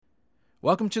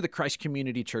Welcome to the Christ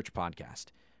Community Church podcast.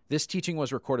 This teaching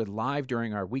was recorded live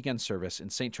during our weekend service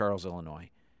in St. Charles, Illinois.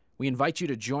 We invite you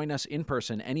to join us in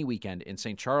person any weekend in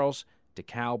St. Charles,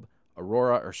 DeKalb,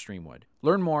 Aurora, or Streamwood.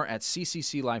 Learn more at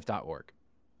ccclife.org.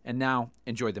 And now,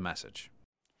 enjoy the message.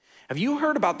 Have you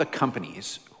heard about the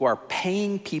companies who are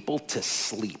paying people to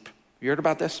sleep? You heard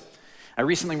about this? I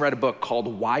recently read a book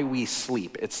called Why We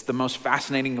Sleep. It's the most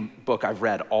fascinating book I've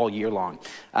read all year long.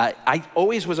 I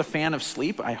always was a fan of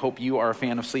sleep. I hope you are a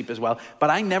fan of sleep as well. But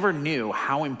I never knew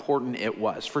how important it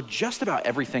was for just about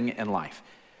everything in life.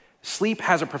 Sleep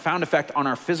has a profound effect on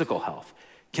our physical health.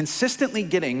 Consistently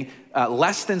getting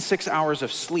less than 6 hours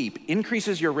of sleep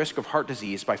increases your risk of heart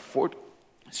disease by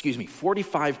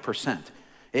 45%.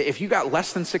 If you got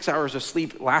less than 6 hours of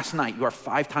sleep last night, you are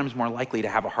 5 times more likely to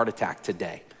have a heart attack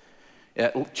today.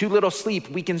 Too little sleep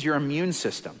weakens your immune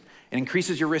system. It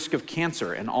increases your risk of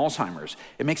cancer and Alzheimer's.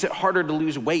 It makes it harder to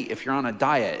lose weight if you're on a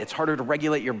diet. It's harder to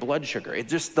regulate your blood sugar.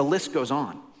 The list goes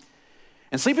on.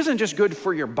 And sleep isn't just good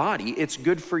for your body, it's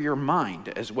good for your mind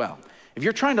as well. If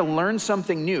you're trying to learn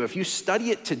something new, if you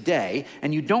study it today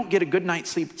and you don't get a good night's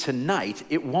sleep tonight,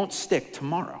 it won't stick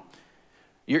tomorrow.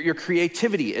 Your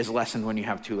creativity is lessened when you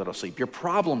have too little sleep. Your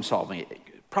problem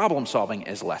solving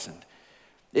is lessened.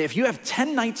 If you have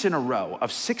 10 nights in a row of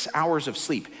 6 hours of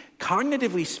sleep,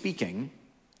 cognitively speaking,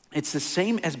 it's the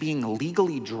same as being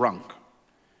legally drunk.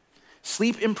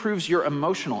 Sleep improves your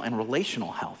emotional and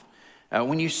relational health.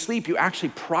 When you sleep, you actually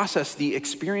process the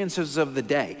experiences of the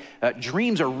day.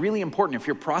 Dreams are really important. If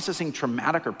you're processing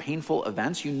traumatic or painful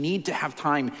events, you need to have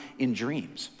time in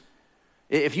dreams.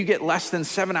 If you get less than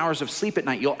 7 hours of sleep at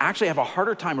night, you'll actually have a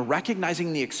harder time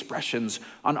recognizing the expressions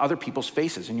on other people's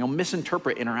faces, and you'll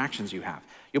misinterpret interactions you have.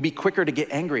 You'll be quicker to get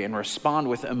angry and respond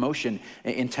with emotion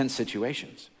in tense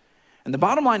situations. And the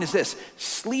bottom line is this: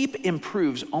 sleep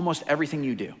improves almost everything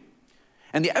you do.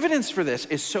 And the evidence for this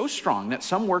is so strong that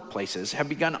some workplaces have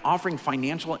begun offering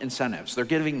financial incentives. They're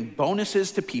giving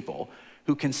bonuses to people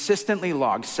who consistently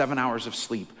log 7 hours of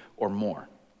sleep or more.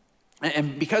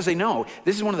 And because they know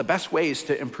this is one of the best ways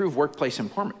to improve workplace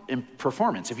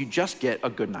performance if you just get a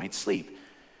good night's sleep.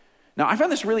 Now, I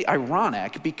find this really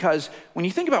ironic because when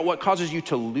you think about what causes you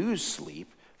to lose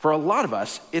sleep, for a lot of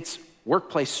us, it's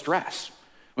workplace stress.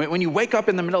 When you wake up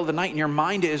in the middle of the night and your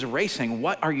mind is racing,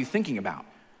 what are you thinking about?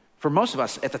 For most of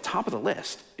us, at the top of the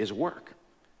list is work.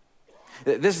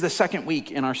 This is the second week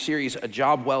in our series, A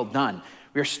Job Well Done.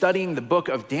 We are studying the book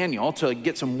of Daniel to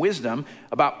get some wisdom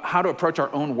about how to approach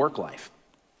our own work life.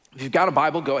 If you've got a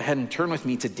Bible, go ahead and turn with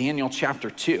me to Daniel chapter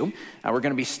 2. We're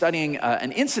going to be studying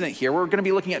an incident here where we're going to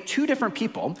be looking at two different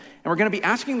people, and we're going to be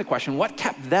asking the question, what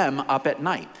kept them up at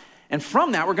night? And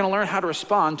from that, we're going to learn how to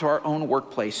respond to our own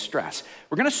workplace stress.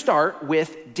 We're going to start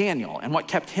with Daniel and what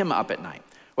kept him up at night.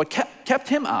 What kept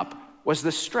him up was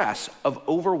the stress of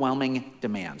overwhelming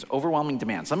demands.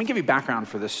 Let me give you background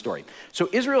for this story. So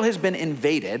Israel has been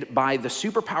invaded by the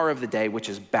superpower of the day, which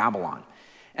is Babylon.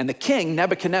 And the king,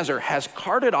 Nebuchadnezzar, has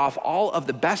carted off all of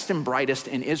the best and brightest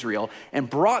in Israel and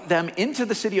brought them into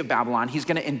the city of Babylon. He's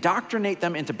going to indoctrinate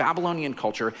them into Babylonian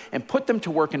culture and put them to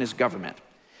work in his government.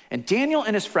 And Daniel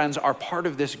and his friends are part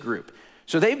of this group.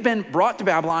 So they've been brought to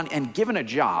Babylon and given a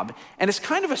job, and it's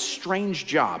kind of a strange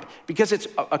job because it's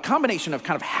a combination of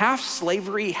kind of half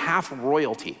slavery, half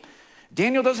royalty.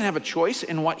 Daniel doesn't have a choice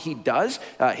in what he does.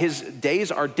 His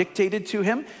days are dictated to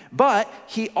him, but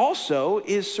he also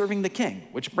is serving the king,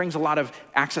 which brings a lot of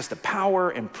access to power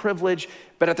and privilege.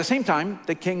 But at the same time,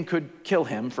 the king could kill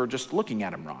him for just looking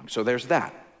at him wrong. So there's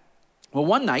that. Well,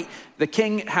 one night, the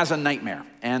king has a nightmare,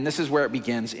 and this is where it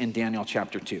begins in Daniel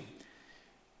chapter 2.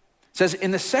 It says,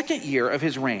 in the second year of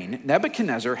his reign,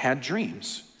 Nebuchadnezzar had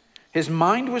dreams. His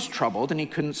mind was troubled and he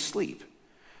couldn't sleep.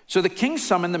 So the king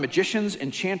summoned the magicians,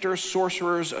 enchanters,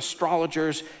 sorcerers,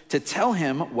 astrologers to tell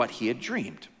him what he had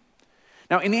dreamed.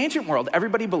 Now, in the ancient world,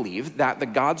 everybody believed that the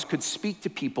gods could speak to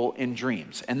people in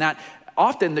dreams, and that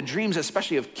often the dreams,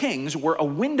 especially of kings, were a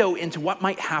window into what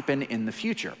might happen in the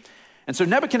future. And so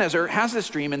Nebuchadnezzar has this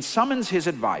dream and summons his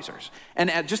advisors.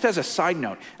 And just as a side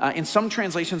note, in some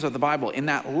translations of the Bible, in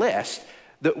that list,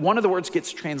 one of the words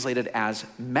gets translated as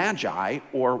magi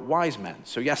or wise men.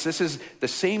 So yes, this is the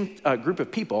same group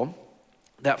of people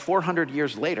that 400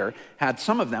 years later had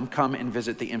some of them come and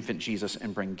visit the infant Jesus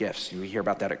and bring gifts. You hear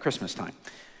about that at Christmas time.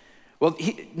 Well,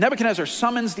 Nebuchadnezzar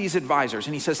summons these advisors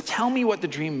and he says, tell me what the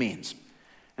dream means.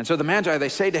 And so the magi, they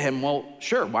say to him, well,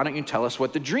 sure, why don't you tell us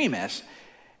what the dream is?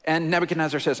 And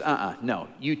Nebuchadnezzar says, no,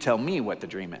 you tell me what the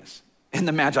dream is. And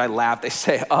the Magi laugh. They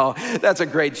say, oh, that's a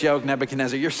great joke,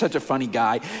 Nebuchadnezzar. You're such a funny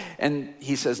guy. And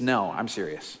he says, no, I'm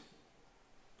serious.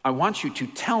 I want you to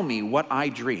tell me what I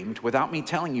dreamed without me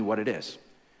telling you what it is.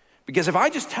 Because if I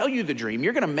just tell you the dream,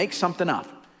 you're gonna make something up.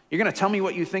 You're gonna tell me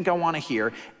what you think I wanna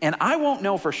hear, and I won't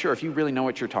know for sure if you really know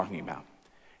what you're talking about.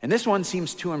 And this one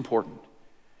seems too important.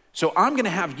 So I'm gonna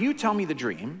have you tell me the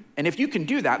dream, and if you can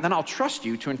do that, then I'll trust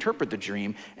you to interpret the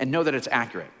dream and know that it's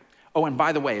accurate. Oh, and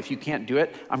by the way, if you can't do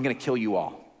it, I'm gonna kill you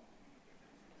all.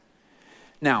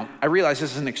 Now, I realize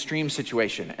this is an extreme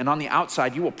situation, and on the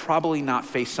outside, you will probably not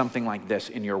face something like this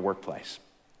in your workplace.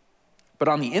 But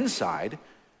on the inside,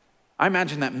 I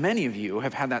imagine that many of you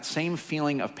have had that same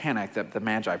feeling of panic that the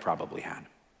Magi probably had.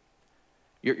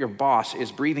 Your boss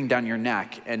is breathing down your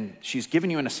neck, and she's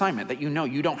given you an assignment that you know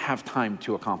you don't have time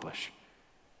to accomplish.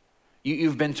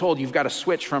 You've been told you've got to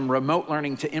switch from remote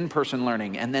learning to in-person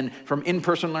learning, and then from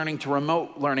in-person learning to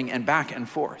remote learning and back and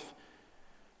forth.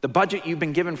 The budget you've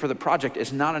been given for the project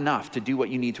is not enough to do what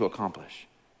you need to accomplish.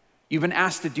 You've been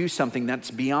asked to do something that's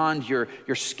beyond your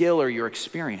skill or your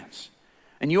experience.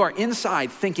 And you are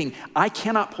inside thinking, I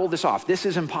cannot pull this off. This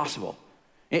is impossible.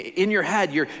 In your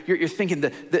head, you're thinking,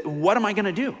 what am I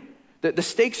gonna do? The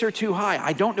stakes are too high.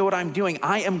 I don't know what I'm doing.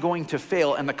 I am going to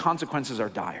fail, and the consequences are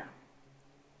dire.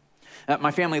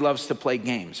 My family loves to play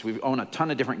games. We own a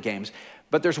ton of different games.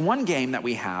 But there's one game that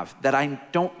we have that I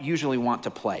don't usually want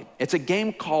to play. It's a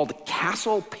game called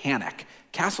Castle Panic.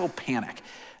 Castle Panic.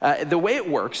 The way it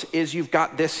works is you've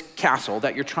got this castle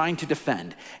that you're trying to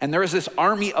defend, and there is this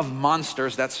army of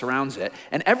monsters that surrounds it,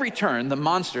 and every turn, the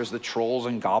monsters, the trolls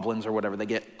and goblins or whatever, they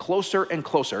get closer and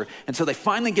closer until they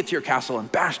finally get to your castle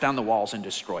and bash down the walls and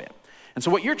destroy it. And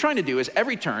so what you're trying to do is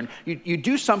every turn, you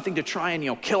do something to try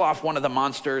and kill off one of the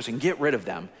monsters and get rid of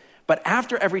them, but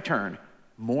after every turn,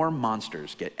 more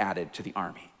monsters get added to the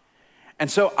army. And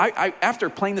so I after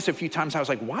playing this a few times, I was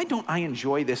like, why don't I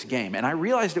enjoy this game? And I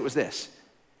realized it was this.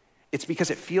 It's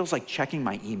because it feels like checking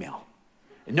my email.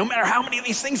 And no matter how many of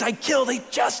these things I kill, they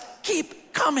just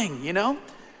keep coming,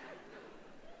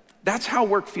 That's how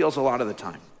work feels a lot of the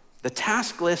time. The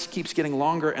task list keeps getting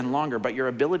longer and longer, but your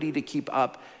ability to keep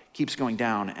up keeps going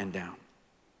down and down.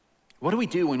 What do we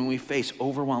do when we face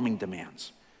overwhelming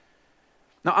demands?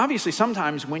 Now, obviously,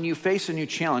 sometimes when you face a new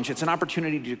challenge, it's an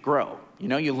opportunity to grow.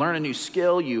 You learn a new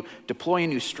skill, you deploy a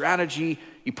new strategy,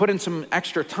 you put in some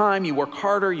extra time, you work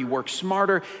harder, you work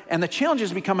smarter, and the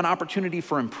challenges become an opportunity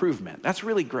for improvement. That's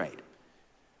really great.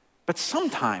 But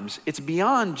sometimes it's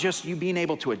beyond just you being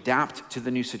able to adapt to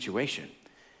the new situation.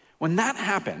 When that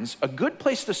happens, a good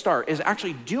place to start is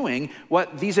actually doing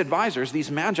what these advisors,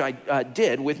 these magi,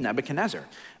 did with Nebuchadnezzar.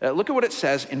 Look at what it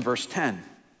says in verse 10.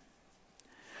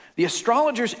 The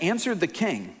astrologers answered the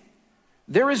king,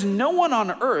 "There is no one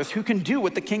on earth who can do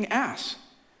what the king asks.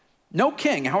 No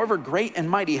king, however great and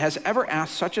mighty, has ever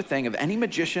asked such a thing of any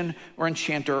magician or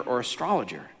enchanter or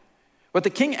astrologer. What the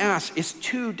king asks is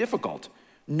too difficult.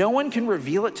 No one can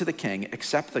reveal it to the king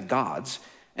except the gods,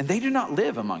 and they do not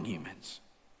live among humans."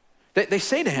 They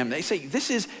say to him, this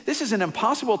is an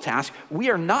impossible task. We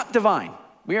are not divine.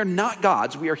 We are not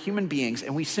gods. We are human beings,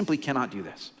 and we simply cannot do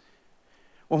this.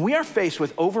 When we are faced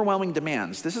with overwhelming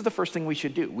demands, this is the first thing we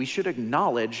should do. We should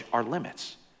acknowledge our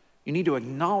limits. You need to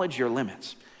acknowledge your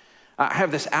limits. I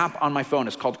have this app on my phone.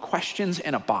 It's called Questions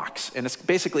in a Box, and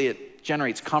it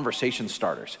generates conversation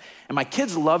starters. And my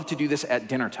kids love to do this at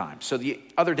dinner time. So the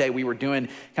other day we were doing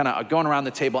going around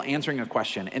the table answering a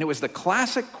question, and it was the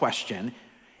classic question,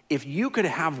 if you could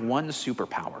have one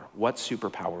superpower, what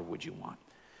superpower would you want?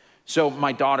 So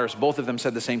my daughters, both of them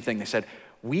said the same thing. They said,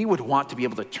 we would want to be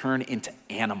able to turn into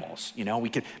animals. We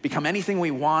could become anything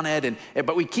we wanted,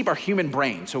 but we keep our human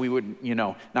brain, so we would,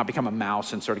 not become a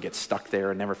mouse and sort of get stuck there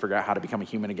and never figure out how to become a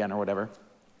human again or whatever.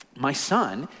 My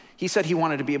son, he said he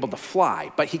wanted to be able to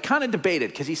fly, but he kind of debated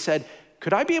because he said,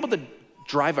 could I be able to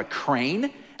drive a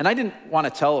crane? And I didn't want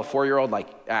to tell a 4-year-old,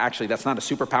 actually, that's not a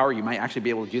superpower. You might actually be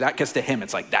able to do that, because to him,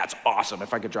 it's like, that's awesome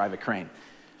if I could drive a crane.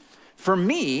 For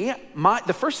me,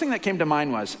 the first thing that came to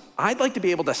mind was, I'd like to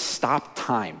be able to stop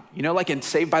time. Like in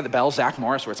Saved by the Bell, Zach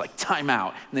Morris, where it's like, time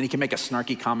out, and then he can make a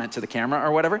snarky comment to the camera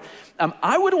or whatever.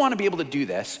 I would want to be able to do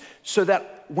this so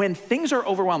that when things are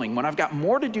overwhelming, when I've got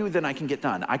more to do than I can get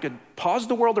done, I could pause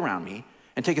the world around me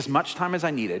and take as much time as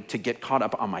I needed to get caught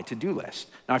up on my to-do list.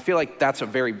 Now, I feel like that's a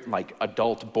very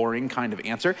adult, boring kind of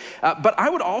answer, but I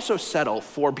would also settle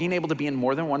for being able to be in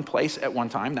more than one place at one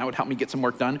time. That would help me get some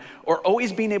work done, or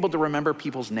always being able to remember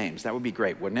people's names. That would be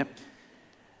great, wouldn't it?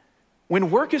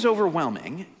 When work is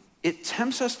overwhelming, it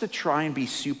tempts us to try and be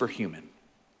superhuman.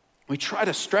 We try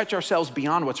to stretch ourselves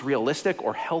beyond what's realistic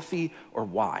or healthy or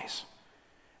wise.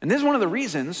 And this is one of the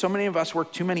reasons so many of us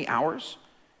work too many hours,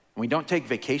 and we don't take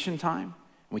vacation time,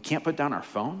 and we can't put down our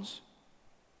phones.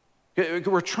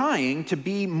 We're trying to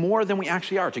be more than we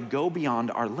actually are, to go beyond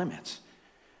our limits.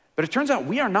 But it turns out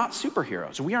we are not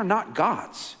superheroes. We are not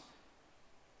gods.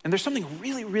 And there's something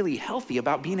really, really healthy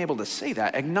about being able to say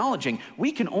that, acknowledging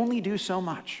we can only do so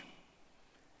much.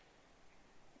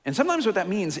 And sometimes what that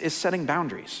means is setting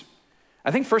boundaries. I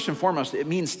think first and foremost, it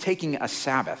means taking a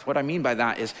Sabbath. What I mean by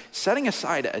that is setting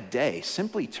aside a day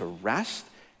simply to rest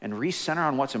and recenter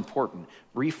on what's important,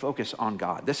 refocus on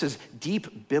God. This is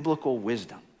deep biblical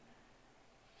wisdom.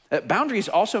 Boundaries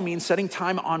also mean setting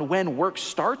time on when work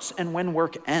starts and when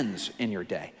work ends in your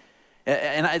day.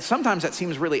 And sometimes that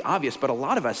seems really obvious, but a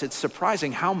lot of us, it's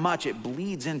surprising how much it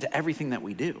bleeds into everything that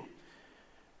we do.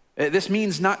 This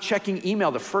means not checking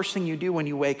email the first thing you do when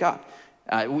you wake up.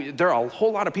 There are a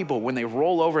whole lot of people, when they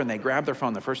roll over and they grab their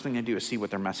phone, the first thing they do is see what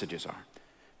their messages are.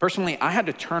 Personally, I had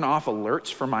to turn off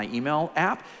alerts for my email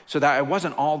app so that I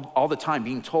wasn't all the time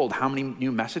being told how many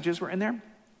new messages were in there.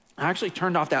 I actually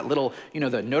turned off that little,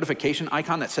 the notification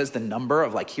icon that says the number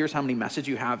of here's how many messages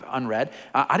you have unread.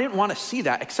 I didn't want to see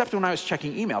that except when I was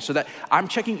checking email, so that I'm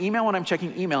checking email when I'm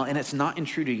checking email and it's not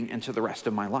intruding into the rest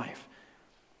of my life.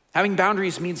 Having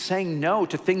boundaries means saying no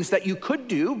to things that you could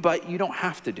do, but you don't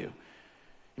have to do.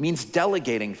 It means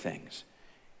delegating things.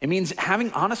 It means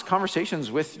having honest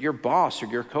conversations with your boss or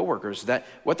your coworkers that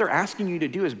what they're asking you to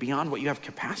do is beyond what you have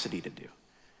capacity to do.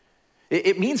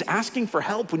 It means asking for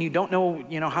help when you don't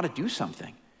know, how to do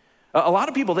something. A lot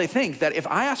of people, they think that if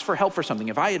I ask for help for something,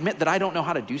 if I admit that I don't know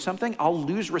how to do something, I'll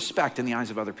lose respect in the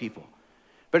eyes of other people.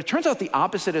 But it turns out the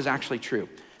opposite is actually true.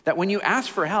 That when you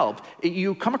ask for help,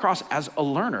 you come across as a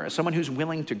learner, as someone who's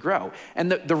willing to grow.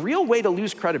 And the real way to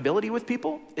lose credibility with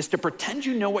people is to pretend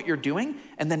you know what you're doing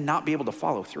and then not be able to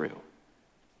follow through.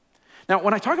 Now,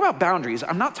 when I talk about boundaries,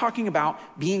 I'm not talking about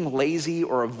being lazy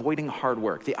or avoiding hard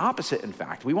work. The opposite, in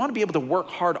fact. We want to be able to work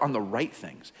hard on the right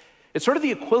things. It's sort of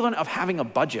the equivalent of having a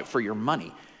budget for your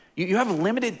money. You have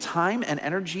limited time and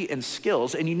energy and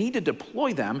skills, and you need to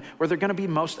deploy them where they're going to be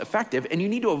most effective, and you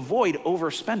need to avoid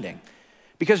overspending.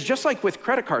 Because just like with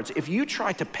credit cards, if you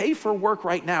try to pay for work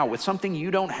right now with something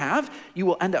you don't have, you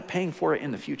will end up paying for it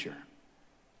in the future.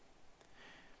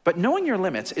 But knowing your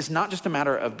limits is not just a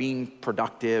matter of being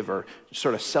productive or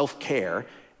sort of self-care.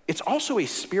 It's also a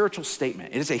spiritual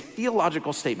statement. It is a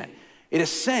theological statement. It is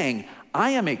saying,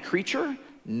 I am a creature,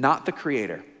 not the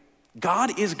creator.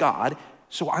 God is God,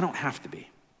 so I don't have to be.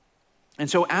 And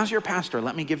so as your pastor,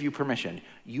 let me give you permission.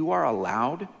 You are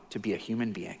allowed to be a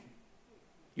human being.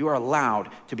 You are allowed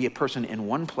to be a person in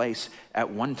one place at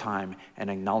one time and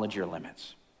acknowledge your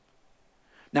limits.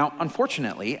 Now,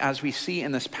 unfortunately, as we see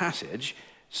in this passage,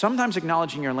 sometimes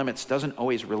acknowledging your limits doesn't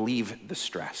always relieve the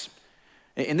stress.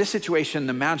 In this situation,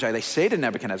 the Magi, they say to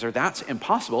Nebuchadnezzar, that's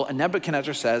impossible. And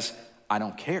Nebuchadnezzar says, I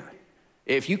don't care.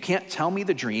 If you can't tell me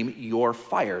the dream, you're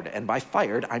fired. And by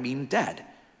fired, I mean dead.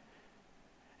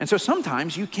 And so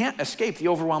sometimes you can't escape the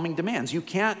overwhelming demands. You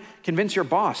can't convince your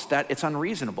boss that it's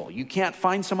unreasonable. You can't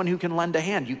find someone who can lend a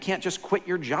hand. You can't just quit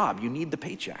your job. You need the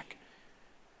paycheck.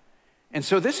 And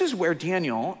so this is where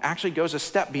Daniel actually goes a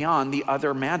step beyond the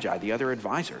other Magi, the other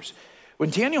advisors. When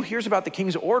Daniel hears about the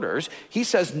king's orders, he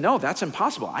says, no, that's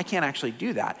impossible. I can't actually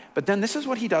do that. But then this is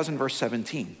what he does in verse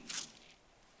 17.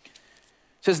 It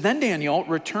says, then Daniel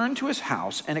returned to his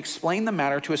house and explained the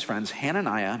matter to his friends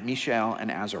Hananiah, Mishael,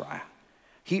 and Azariah.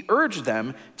 He urged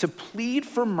them to plead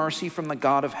for mercy from the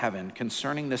God of heaven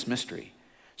concerning this mystery,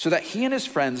 so that he and his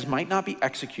friends might not be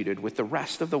executed with the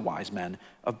rest of the wise men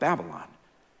of Babylon.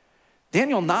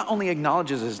 Daniel not only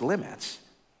acknowledges his limits,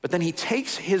 but then he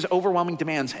takes his overwhelming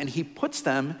demands and he puts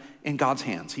them in God's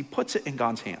hands. He puts it in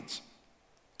God's hands.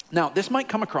 Now, this might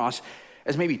come across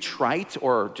as maybe trite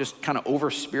or just kind of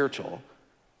over-spiritual,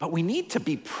 but we need to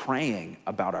be praying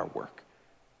about our work.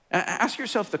 Ask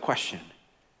yourself the question,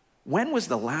 when was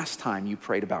the last time you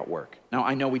prayed about work? Now,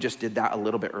 I know we just did that a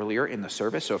little bit earlier in the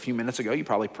service, so a few minutes ago you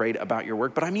probably prayed about your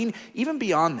work, but I mean, even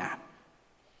beyond that,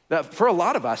 for a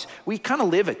lot of us, we kind of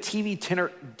live a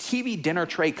TV dinner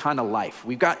tray kind of life.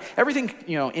 We've got everything,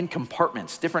 in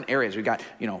compartments, different areas. We've got,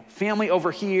 family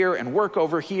over here and work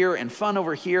over here and fun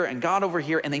over here and God over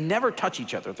here, and they never touch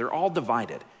each other. They're all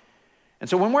divided. And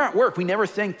so when we're at work, we never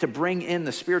think to bring in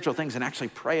the spiritual things and actually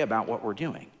pray about what we're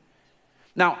doing.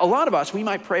 Now, a lot of us, we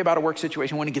might pray about a work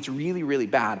situation when it gets really, really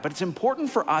bad, but it's important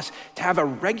for us to have a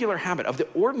regular habit of the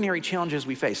ordinary challenges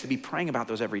we face, to be praying about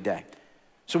those every day.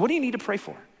 So what do you need to pray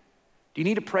for? Do you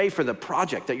need to pray for the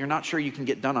project that you're not sure you can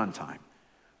get done on time?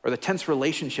 Or the tense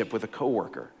relationship with a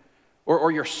coworker? Or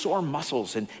your sore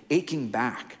muscles and aching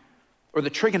back? Or the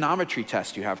trigonometry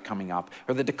test you have coming up?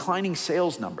 Or the declining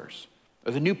sales numbers?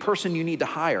 Or the new person you need to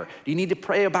hire? Do you need to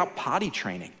pray about potty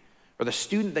training? Or the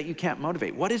student that you can't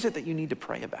motivate? What is it that you need to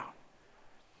pray about?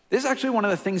 This is actually one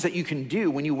of the things that you can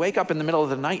do when you wake up in the middle of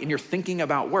the night and you're thinking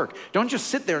about work. Don't just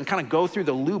sit there and kind of go through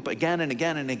the loop again and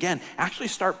again and again. Actually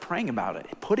start praying about it.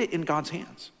 Put it in God's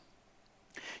hands.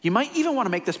 You might even want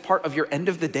to make this part of your end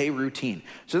of the day routine.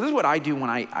 So this is what I do when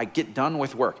I get done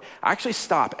with work. I actually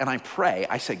stop and I pray.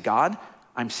 I say, God,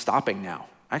 I'm stopping now.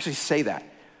 I actually say that.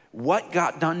 What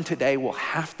got done today will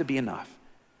have to be enough.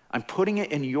 I'm putting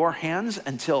it in your hands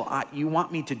until you want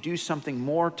me to do something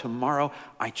more tomorrow.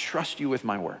 I trust you with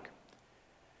my work.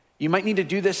 You might need to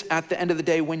do this at the end of the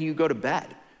day when you go to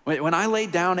bed. When I lay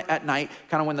down at night,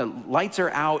 kind of when the lights are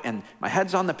out and my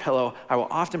head's on the pillow, I will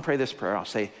often pray this prayer. I'll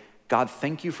say, God,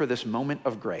 thank you for this moment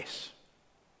of grace.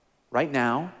 Right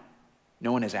now,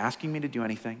 no one is asking me to do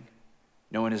anything.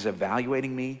 No one is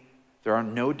evaluating me. There are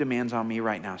no demands on me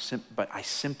right now, but I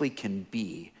simply can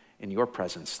be in your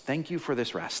presence. Thank you for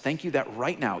this rest. Thank you that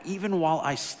right now, even while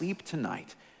I sleep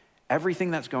tonight,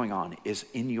 everything that's going on is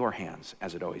in your hands,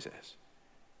 as it always is.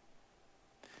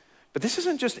 But this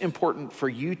isn't just important for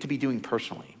you to be doing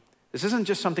personally. This isn't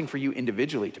just something for you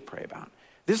individually to pray about.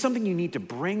 This is something you need to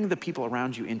bring the people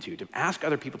around you into, to ask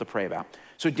other people to pray about.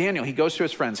 So Daniel, he goes to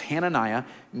his friends, Hananiah,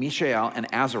 Mishael,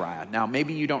 and Azariah. Now,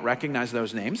 maybe you don't recognize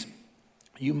those names.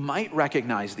 You might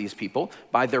recognize these people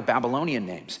by their Babylonian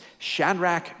names,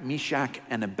 Shadrach, Meshach,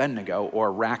 and Abednego,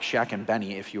 or Rak, Shach, and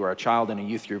Benny, if you are a child in a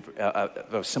youth group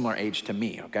of a similar age to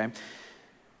me, okay?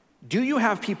 Do you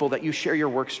have people that you share your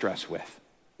work stress with?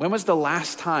 When was the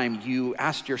last time you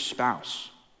asked your spouse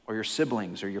or your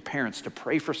siblings or your parents to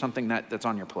pray for something that's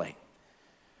on your plate?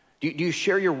 Do you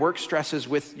share your work stresses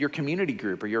with your community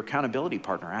group or your accountability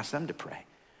partner? Ask them to pray.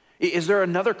 Is there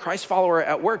another Christ follower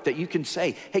at work that you can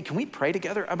say, hey, can we pray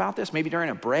together about this? Maybe during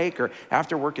a break or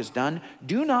after work is done.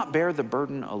 Do not bear the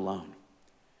burden alone.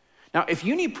 Now, if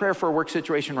you need prayer for a work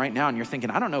situation right now and you're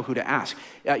thinking, I don't know who to ask,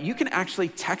 you can actually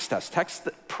text us.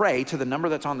 Pray to the number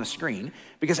that's on the screen,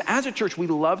 because as a church, we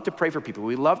love to pray for people.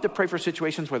 We love to pray for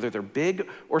situations, whether they're big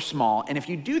or small. And if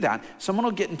you do that, someone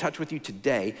will get in touch with you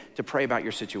today to pray about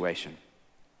your situation.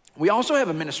 We also have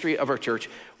a ministry of our church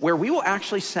where we will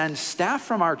actually send staff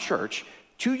from our church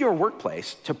to your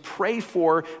workplace to pray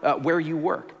for where you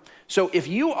work. So if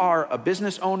you are a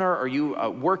business owner or you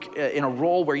work in a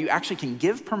role where you actually can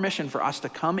give permission for us to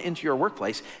come into your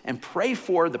workplace and pray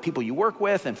for the people you work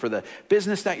with and for the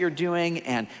business that you're doing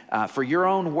and for your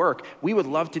own work, we would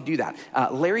love to do that.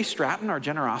 Larry Stratton, our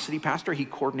generosity pastor, he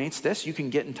coordinates this. You can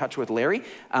get in touch with Larry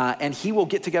and he will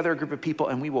get together a group of people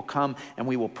and we will come and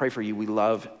we will pray for you. We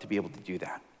love to be able to do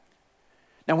that.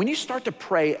 Now, when you start to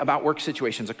pray about work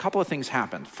situations, a couple of things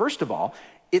happen. First of all,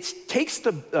 it takes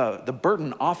the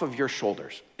burden off of your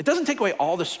shoulders. It doesn't take away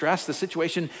all the stress. The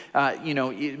situation,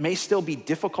 it may still be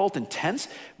difficult and tense,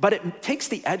 but it takes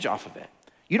the edge off of it.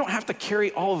 You don't have to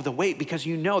carry all of the weight because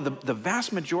you know the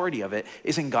vast majority of it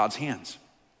is in God's hands.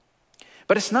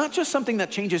 But it's not just something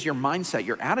that changes your mindset,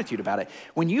 your attitude about it.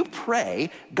 When you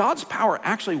pray, God's power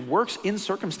actually works in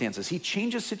circumstances. He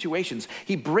changes situations.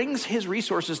 He brings his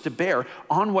resources to bear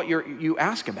on what you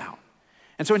ask about.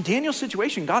 And so in Daniel's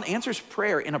situation, God answers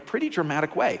prayer in a pretty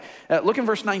dramatic way. Look in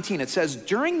verse 19. It says,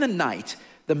 during the night,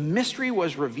 the mystery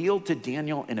was revealed to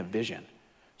Daniel in a vision.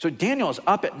 So Daniel is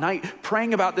up at night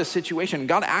praying about this situation.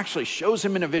 God actually shows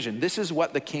him in a vision. This is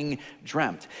what the king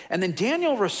dreamt. And then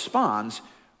Daniel responds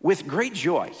with great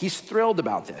joy. He's thrilled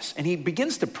about this. And he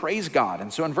begins to praise God.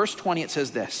 And so in verse 20, it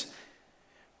says this,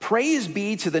 praise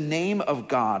be to the name of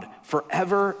God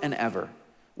forever and ever.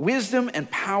 Wisdom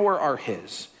and power are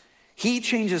his. He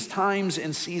changes times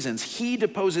and seasons. He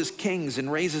deposes kings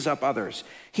and raises up others.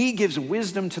 He gives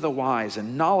wisdom to the wise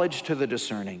and knowledge to the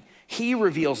discerning. He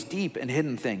reveals deep and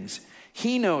hidden things.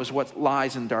 He knows what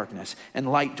lies in darkness,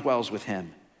 and light dwells with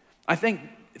him. I thank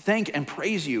and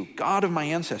praise you, God of my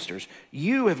ancestors.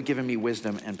 You have given me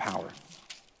wisdom and power.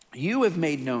 You have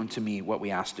made known to me what we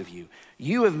asked of you.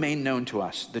 You have made known to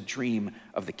us the dream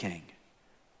of the king.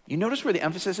 You notice where the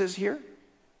emphasis is here?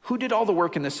 Who did all the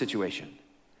work in this situation?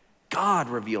 God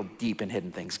revealed deep and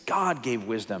hidden things. God gave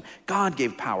wisdom. God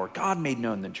gave power. God made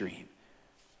known the dream.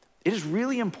 It is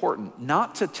really important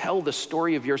not to tell the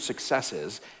story of your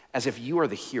successes as if you are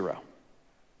the hero.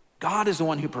 God is the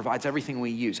one who provides everything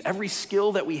we use, every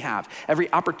skill that we have, every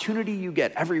opportunity you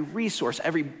get, every resource,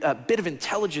 every bit of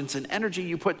intelligence and energy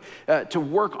you put to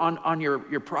work on your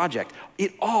project.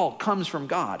 It all comes from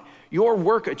God. Your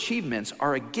work achievements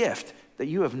are a gift that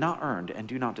you have not earned and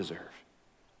do not deserve.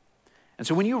 And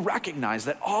so when you recognize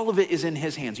that all of it is in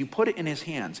his hands, you put it in his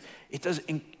hands, it does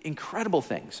incredible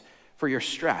things for your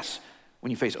stress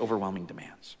when you face overwhelming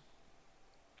demands.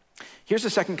 Here's the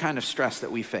second kind of stress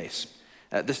that we face.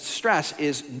 The stress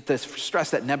is the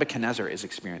stress that Nebuchadnezzar is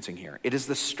experiencing here. It is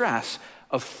the stress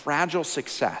of fragile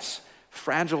success.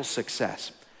 Fragile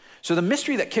success. So the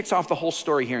mystery that kicks off the whole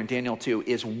story here in Daniel 2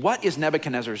 is, what is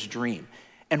Nebuchadnezzar's dream?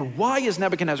 And why is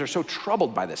Nebuchadnezzar so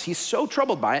troubled by this? He's so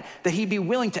troubled by it that he'd be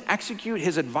willing to execute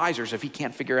his advisors if he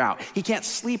can't figure out. He can't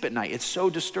sleep at night. It's so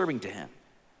disturbing to him.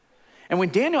 And when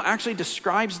Daniel actually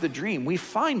describes the dream, we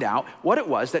find out what it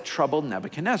was that troubled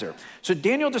Nebuchadnezzar. So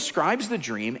Daniel describes the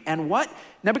dream, and what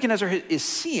Nebuchadnezzar is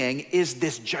seeing is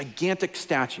this gigantic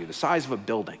statue, the size of a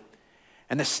building.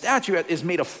 And the statue is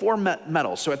made of 4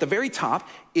 metals. So at the very top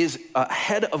is a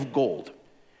head of gold.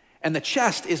 And the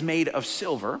chest is made of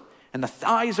silver. And the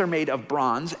thighs are made of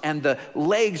bronze. And the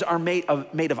legs are made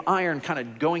of iron, kind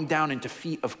of going down into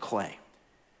feet of clay.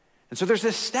 And so there's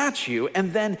this statue.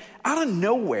 And then out of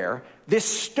nowhere, this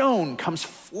stone comes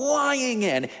flying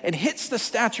in and hits the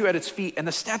statue at its feet. And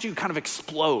the statue kind of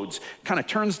explodes, kind of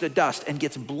turns to dust and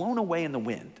gets blown away in the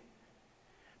wind.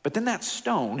 But then that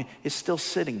stone is still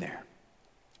sitting there.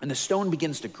 And the stone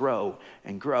begins to grow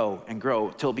and grow and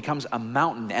grow till it becomes a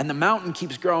mountain. And the mountain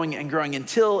keeps growing and growing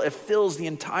until it fills the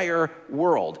entire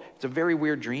world. It's a very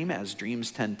weird dream, as dreams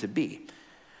tend to be.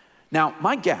 Now,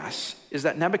 my guess is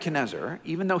that Nebuchadnezzar,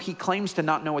 even though he claims to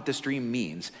not know what this dream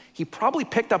means, he probably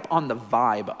picked up on the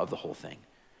vibe of the whole thing.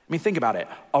 I mean, think about it.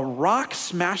 A rock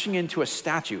smashing into a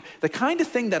statue, the kind of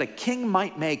thing that a king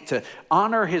might make to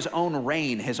honor his own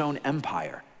reign, his own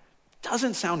empire,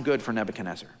 doesn't sound good for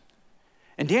Nebuchadnezzar.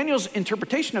 And Daniel's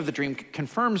interpretation of the dream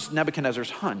confirms Nebuchadnezzar's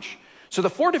hunch. So the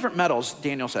 4 different metals,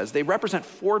 Daniel says, they represent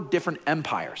 4 different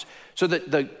empires. So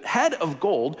the head of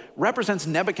gold represents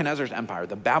Nebuchadnezzar's empire,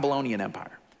 the Babylonian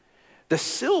empire. The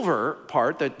silver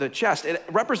part, the chest, it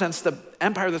represents the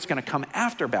empire that's going to come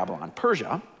after Babylon,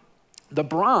 Persia. The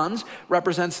bronze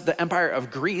represents the empire of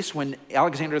Greece when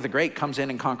Alexander the Great comes in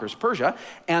and conquers Persia.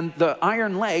 And the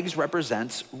iron legs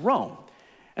represents Rome.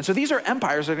 And so these are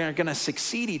empires that are going to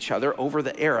succeed each other over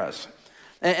the eras.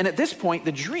 And at this point,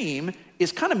 the dream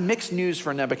is kind of mixed news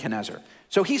for Nebuchadnezzar.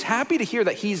 So he's happy to hear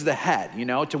that he's the head,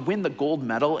 to win the gold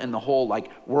medal in the whole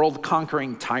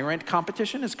world-conquering tyrant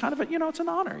competition is kind of it's an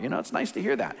honor. It's nice to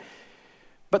hear that.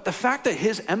 But the fact that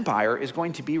his empire is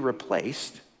going to be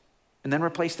replaced, and then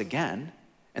replaced again,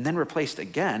 and then replaced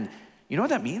again, you know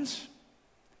what that means?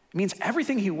 It means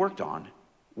everything he worked on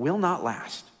will not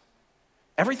last.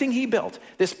 Everything he built,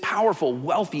 this powerful,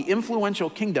 wealthy, influential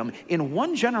kingdom, in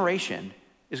one generation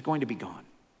is going to be gone.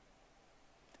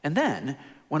 And then,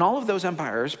 when all of those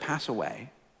empires pass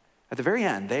away, at the very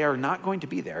end, they are not going to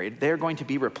be there. They're going to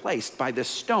be replaced by this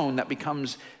stone that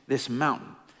becomes this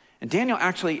mountain. And Daniel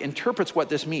actually interprets what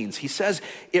this means. He says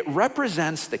it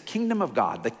represents the kingdom of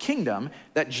God, the kingdom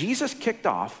that Jesus kicked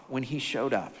off when he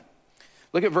showed up.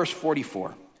 Look at verse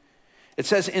 44. It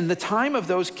says, "In the time of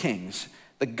those kings,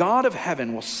 the God of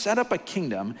heaven will set up a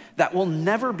kingdom that will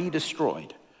never be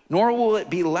destroyed, nor will it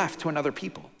be left to another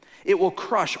people. It will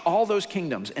crush all those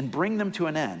kingdoms and bring them to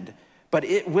an end, but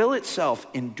it will itself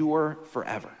endure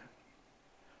forever."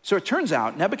 So it turns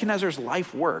out Nebuchadnezzar's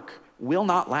life work will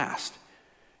not last.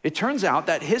 It turns out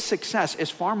that his success is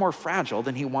far more fragile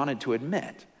than he wanted to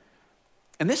admit.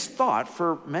 And this thought,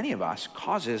 for many of us,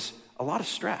 causes a lot of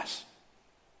stress.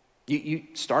 You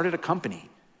started a company,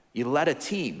 you led a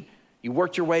team, you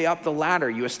worked your way up the ladder,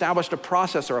 you established a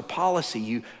process or a policy,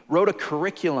 you wrote a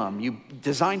curriculum, you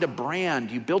designed a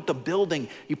brand, you built a building,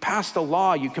 you passed a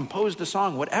law, you composed a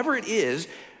song, whatever it is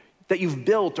that you've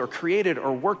built or created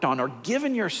or worked on or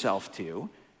given yourself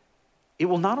to, it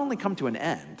will not only come to an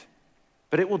end,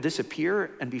 but it will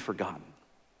disappear and be forgotten.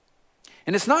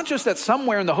 And it's not just that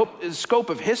somewhere in the scope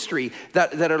of history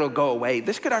that it'll go away.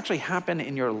 This could actually happen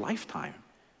in your lifetime.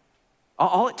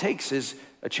 All it takes is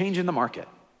a change in the market,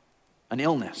 an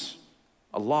illness,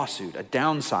 a lawsuit, a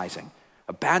downsizing,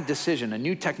 a bad decision, a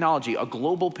new technology, a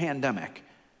global pandemic,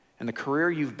 and the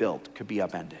career you've built could be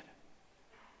upended.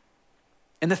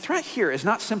 And the threat here is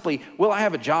not simply, will I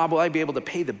have a job, will I be able to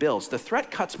pay the bills? The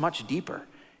threat cuts much deeper.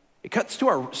 It cuts to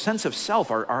our sense of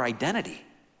self, our identity.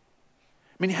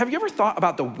 I mean, have you ever thought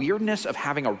about the weirdness of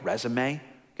having a resume?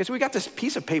 Okay, so we got this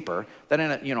piece of paper that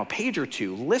in a page or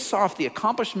two lists off the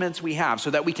accomplishments we have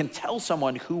so that we can tell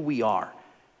someone who we are.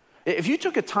 If you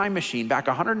took a time machine back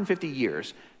 150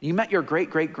 years, you met your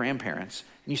great-great-grandparents,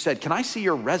 and you said, "Can I see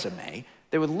your resume?"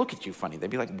 They would look at you funny.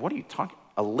 They'd be like, "What are you talking?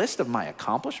 A list of my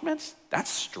accomplishments? That's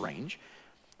strange."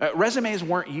 Resumes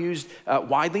weren't used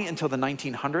widely until the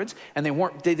 1900s, and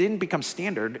they didn't become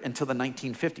standard until the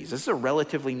 1950s. This is a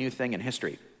relatively new thing in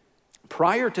history.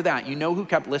 Prior to that, you know who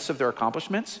kept lists of their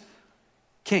accomplishments?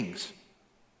 Kings,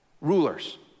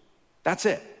 rulers. That's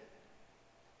it.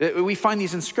 We find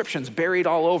these inscriptions buried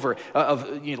all over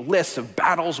of lists of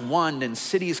battles won and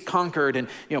cities conquered and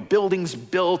buildings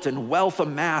built and wealth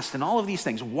amassed and all of these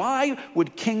things. Why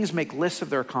would kings make lists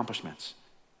of their accomplishments?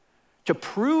 To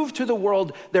prove to the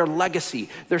world their legacy,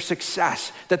 their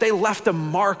success, that they left a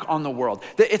mark on the world.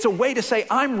 That it's a way to say,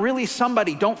 I'm really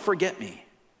somebody, don't forget me.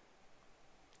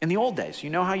 In the old days,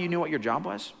 you know how you knew what your job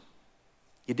was?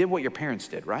 You did what your parents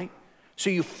did, right? So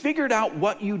you figured out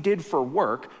what you did for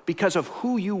work because of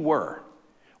who you were.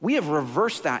 We have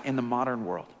reversed that in the modern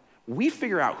world. We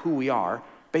figure out who we are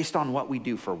based on what we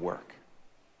do for work.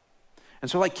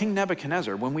 And so like King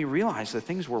Nebuchadnezzar, when we realize the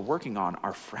things we're working on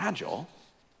are fragile,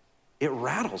 it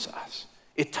rattles us.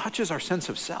 It touches our sense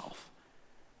of self.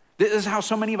 This is how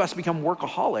so many of us become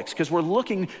workaholics, because we're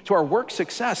looking to our work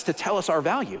success to tell us our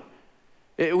value.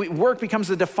 Work becomes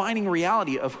the defining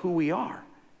reality of who we are.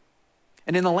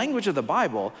 And in the language of the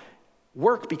Bible,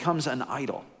 work becomes an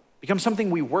idol, becomes something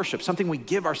we worship, something we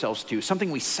give ourselves to, something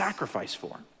we sacrifice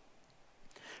for.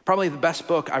 Probably the best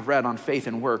book I've read on faith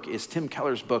and work is Tim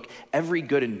Keller's book, Every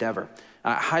Good Endeavor.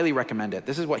 I highly recommend it.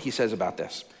 This is what he says about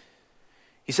this.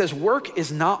 He says, work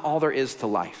is not all there is to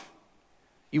life.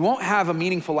 You won't have a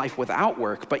meaningful life without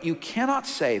work, but you cannot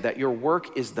say that your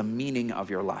work is the meaning of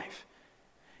your life.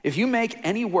 If you make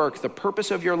any work the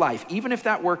purpose of your life, even if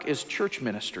that work is church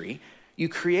ministry, you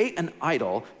create an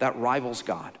idol that rivals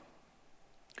God.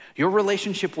 Your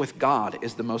relationship with God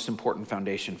is the most important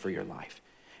foundation for your life.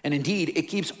 And indeed, it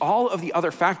keeps all of the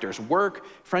other factors, work,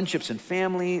 friendships and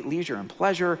family, leisure and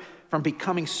pleasure, from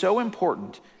becoming so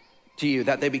important to you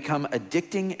that they become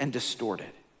addicting and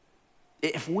distorted.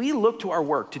 If we look to our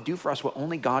work to do for us what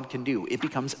only God can do, it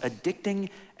becomes addicting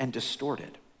and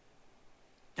distorted.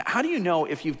 Now, how do you know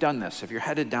if you've done this, if you're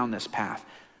headed down this path?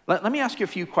 Let me ask you a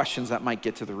few questions that might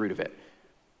get to the root of it.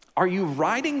 Are you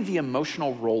riding the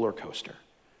emotional roller coaster?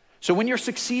 So when you're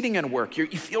succeeding in work, you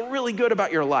feel really good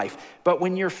about your life, but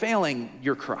when you're failing,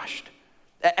 you're crushed.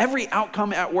 Every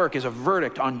outcome at work is a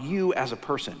verdict on you as a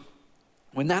person.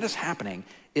 When that is happening,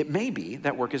 it may be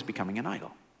that work is becoming an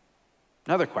idol.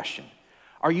 Another question,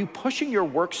 are you pushing your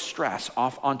work stress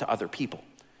off onto other people?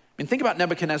 I mean, think about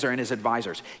Nebuchadnezzar and his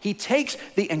advisors. He takes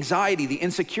the anxiety, the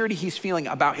insecurity he's feeling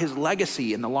about his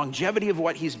legacy and the longevity of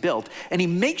what he's built, and he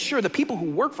makes sure the people who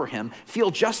work for him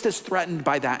feel just as threatened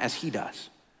by that as he does.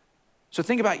 So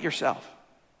think about yourself.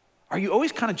 Are you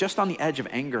always kind of just on the edge of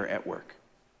anger at work?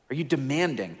 Are you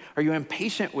demanding? Are you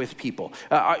impatient with people?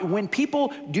 When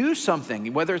people do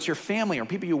something, whether it's your family or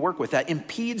people you work with, that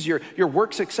impedes your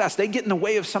work success, they get in the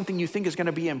way of something you think is going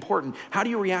to be important, how do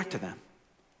you react to them?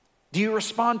 Do you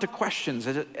respond to questions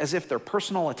as if they're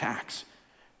personal attacks?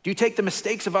 Do you take the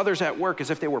mistakes of others at work as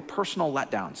if they were personal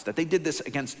letdowns, that they did this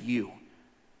against you?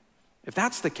 If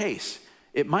that's the case,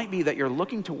 it might be that you're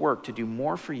looking to work to do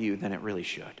more for you than it really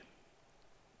should.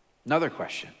 Another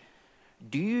question,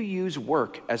 do you use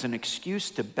work as an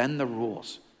excuse to bend the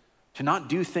rules, to not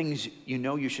do things you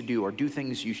know you should do or do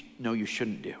things you know you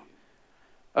shouldn't do?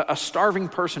 A starving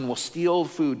person will steal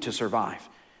food to survive.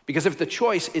 Because if the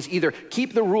choice is either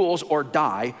keep the rules or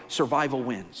die, survival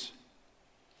wins.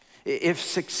 If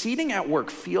succeeding at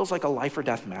work feels like a life or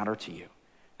death matter to you,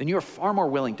 then you are far more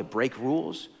willing to break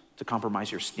rules, to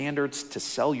compromise your standards, to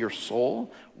sell your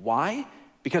soul. Why?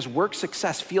 Because work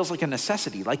success feels like a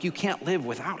necessity, like you can't live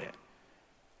without it.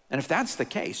 And if that's the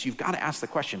case, you've got to ask the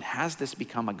question, has this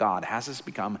become a god? Has this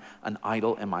become an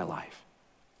idol in my life?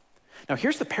 Now,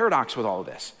 here's the paradox with all of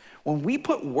this. When we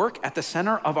put work at the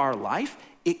center of our life,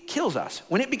 it kills us.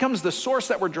 When it becomes the source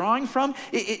that we're drawing from,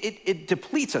 it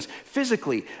depletes us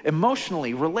physically,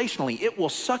 emotionally, relationally. It will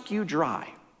suck you dry.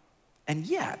 And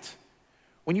yet,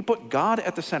 when you put God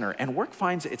at the center and work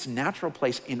finds its natural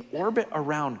place in orbit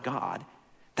around God,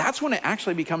 that's when it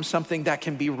actually becomes something that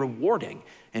can be rewarding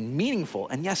and meaningful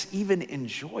and yes, even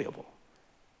enjoyable.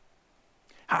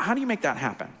 How do you make that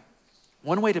happen?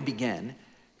 One way to begin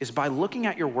is by looking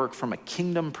at your work from a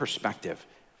kingdom perspective.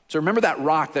 So remember that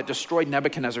rock that destroyed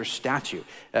Nebuchadnezzar's statue.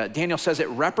 Daniel says it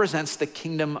represents the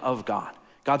kingdom of God,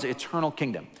 God's eternal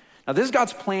kingdom. Now, this is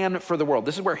God's plan for the world.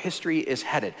 This is where history is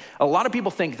headed. A lot of people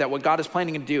think that what God is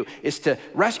planning to do is to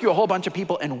rescue a whole bunch of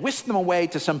people and whisk them away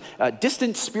to some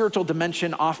distant spiritual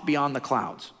dimension off beyond the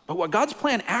clouds. But what God's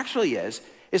plan actually is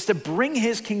to bring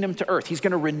his kingdom to earth. He's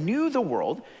going to renew the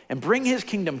world and bring his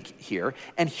kingdom here,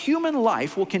 and human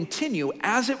life will continue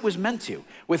as it was meant to,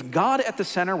 with God at the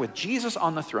center, with Jesus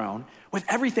on the throne, with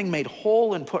everything made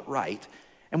whole and put right,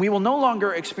 and we will no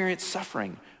longer experience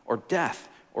suffering or death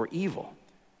or evil.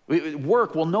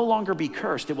 Work will no longer be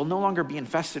cursed. It will no longer be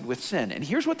infested with sin. And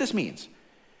here's what this means.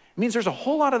 It means there's a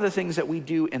whole lot of the things that we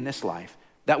do in this life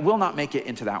that will not make it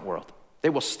into that world. They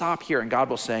will stop here and God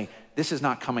will say, this is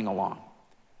not coming along.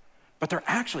 But there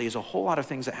actually is a whole lot of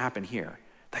things that happen here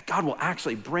that God will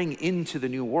actually bring into the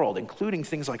new world, including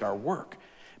things like our work.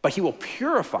 But he will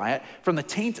purify it from the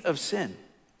taint of sin.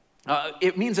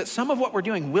 It means that some of what we're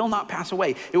doing will not pass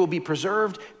away. It will be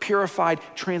preserved, purified,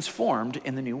 transformed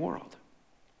in the new world.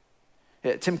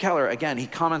 Tim Keller, again, he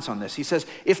comments on this. He says,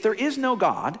 if there is no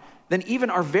God, then even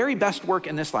our very best work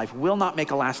in this life will not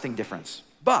make a lasting difference.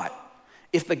 But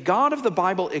if the God of the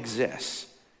Bible exists,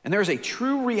 and there is a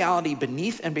true reality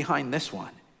beneath and behind this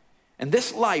one, and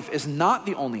this life is not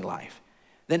the only life,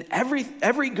 then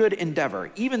every good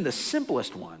endeavor, even the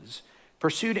simplest ones,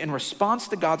 pursued in response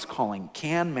to God's calling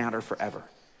can matter forever.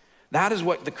 That is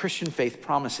what the Christian faith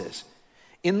promises.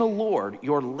 In the Lord,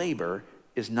 your labor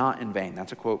is not in vain.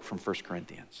 That's a quote from 1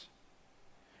 Corinthians.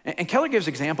 And Keller gives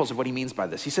examples of what he means by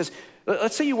this. He says,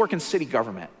 let's say you work in city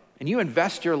government and you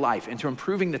invest your life into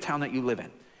improving the town that you live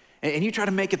in. And you try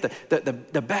to make it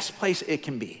the best place it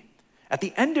can be. At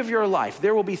the end of your life,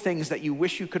 there will be things that you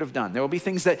wish you could have done. There will be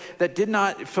things that did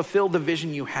not fulfill the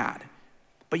vision you had.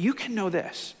 But you can know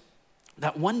this,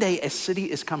 that one day a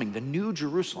city is coming, the new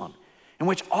Jerusalem, in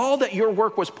which all that your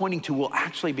work was pointing to will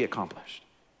actually be accomplished.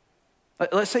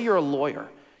 Let's say you're a lawyer.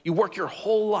 You work your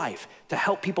whole life to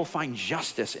help people find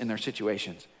justice in their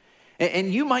situations.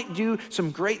 And you might do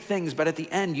some great things, but at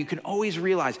the end, you can always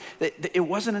realize that it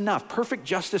wasn't enough. Perfect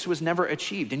justice was never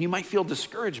achieved, and you might feel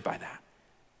discouraged by that.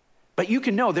 But you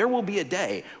can know there will be a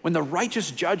day when the righteous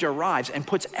judge arrives and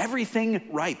puts everything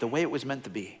right the way it was meant to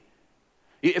be.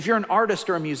 If you're an artist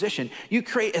or a musician, you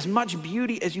create as much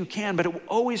beauty as you can, but it will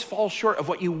always fall short of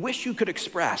what you wish you could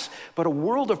express. But a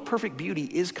world of perfect beauty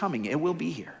is coming. It will be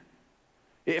here.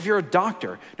 If you're a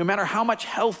doctor, no matter how much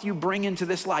health you bring into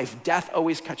this life, death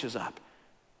always catches up.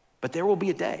 But there will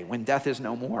be a day when death is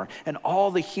no more, and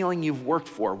all the healing you've worked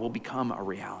for will become a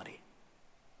reality.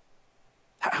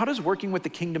 How does working with the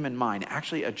kingdom in mind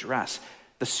actually address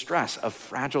the stress of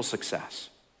fragile success?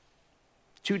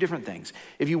 Two different things.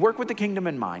 If you work with the kingdom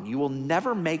in mind, you will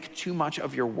never make too much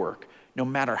of your work, no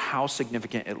matter how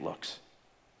significant it looks.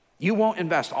 You won't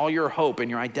invest all your hope and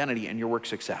your identity in your work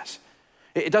success.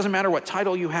 It doesn't matter what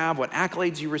title you have, what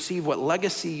accolades you receive, what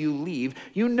legacy you leave.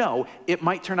 You know it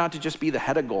might turn out to just be the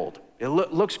head of gold. It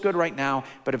looks good right now,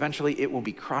 but eventually it will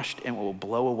be crushed and it will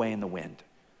blow away in the wind.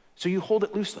 So you hold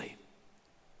it loosely.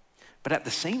 But at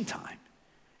the same time,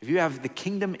 if you have the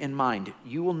kingdom in mind,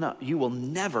 you will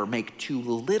never make too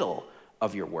little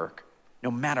of your work, no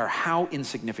matter how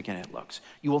insignificant it looks.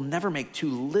 You will never make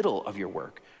too little of your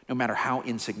work, no matter how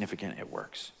insignificant it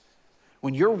works.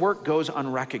 When your work goes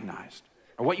unrecognized,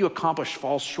 or what you accomplish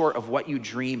falls short of what you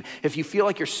dream, if you feel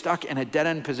like you're stuck in a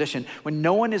dead-end position, when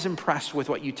no one is impressed with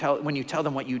when you tell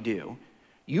them what you do,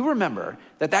 you remember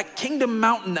that kingdom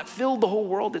mountain that filled the whole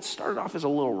world, it started off as a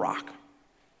little rock.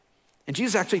 And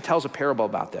Jesus actually tells a parable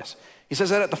about this. He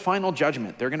says that at the final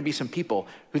judgment, there are going to be some people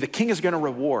who the king is going to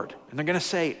reward. And they're going to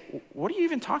say, what are you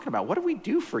even talking about? What did we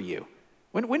do for you?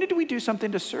 When did we do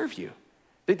something to serve you?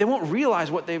 They won't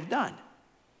realize what they've done.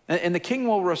 And the king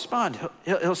will respond.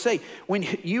 He'll say, when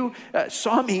you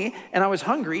saw me and I was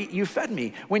hungry, you fed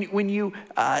me. When you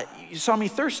saw me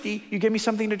thirsty, you gave me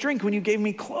something to drink. When you gave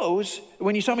me clothes,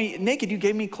 when you saw me naked, you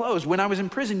gave me clothes. When I was in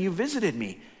prison, you visited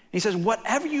me. He says,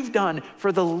 whatever you've done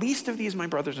for the least of these, my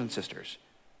brothers and sisters,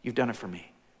 you've done it for me.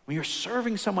 When you're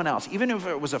serving someone else, even if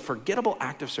it was a forgettable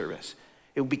act of service,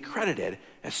 it will be credited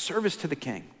as service to the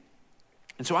king.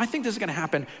 And so I think this is going to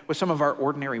happen with some of our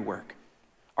ordinary work.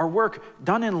 Our work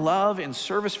done in love, in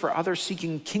service for others,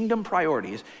 seeking kingdom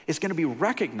priorities, is going to be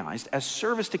recognized as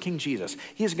service to King Jesus.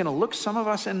 He is going to look some of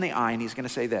us in the eye and he's going to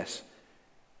say this: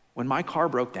 when my car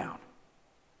broke down,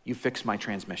 you fixed my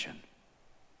transmission.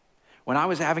 When I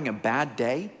was having a bad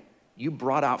day, you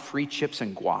brought out free chips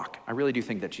and guac. I really do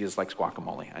think that Jesus likes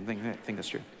guacamole. I think that's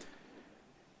true.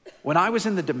 When I was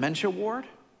in the dementia ward,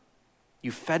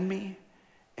 you fed me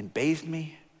and bathed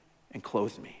me and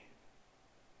clothed me.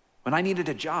 When I needed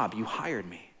a job, you hired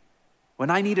me. When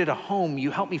I needed a home,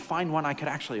 you helped me find one I could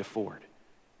actually afford.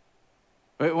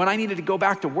 When I needed to go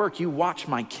back to work, you watched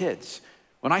my kids.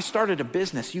 When I started a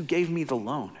business, you gave me the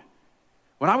loan.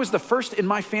 When I was the first in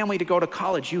my family to go to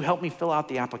college, you helped me fill out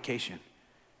the application.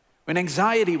 When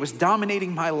anxiety was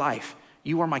dominating my life,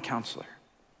 you were my counselor.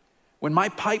 When my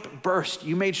pipe burst,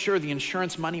 you made sure the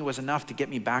insurance money was enough to get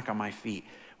me back on my feet.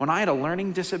 When I had a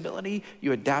learning disability,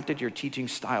 you adapted your teaching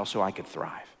style so I could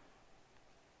thrive.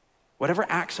 Whatever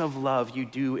acts of love you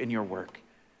do in your work,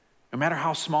 no matter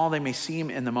how small they may seem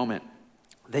in the moment,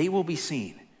 they will be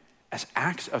seen as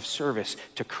acts of service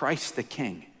to Christ the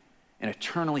King and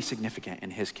eternally significant in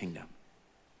his kingdom.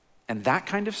 And that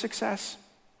kind of success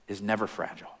is never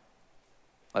fragile.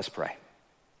 Let's pray.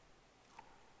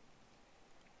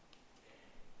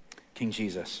 King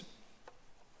Jesus,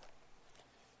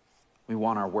 we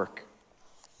want our work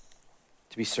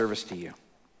to be service to you.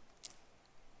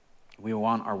 We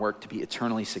want our work to be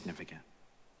eternally significant.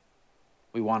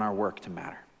 We want our work to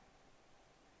matter.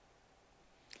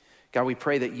 God, we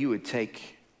pray that you would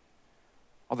take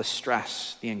all the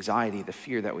stress, the anxiety, the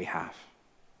fear that we have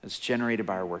that's generated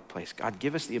by our workplace. God,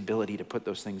 give us the ability to put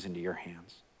those things into your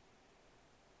hands.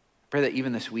 I pray that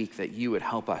even this week that you would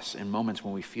help us in moments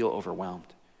when we feel overwhelmed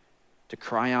to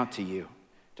cry out to you,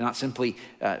 to not simply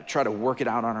try to work it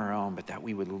out on our own, but that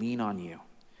we would lean on you.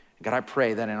 God, I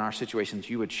pray that in our situations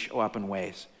you would show up in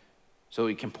ways so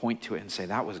we can point to it and say,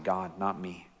 that was God, not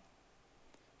me.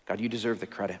 God, you deserve the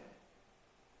credit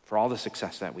for all the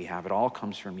success that we have. It all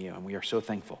comes from you, and we are so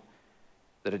thankful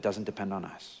that it doesn't depend on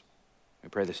us. We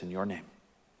pray this in your name.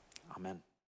 Amen.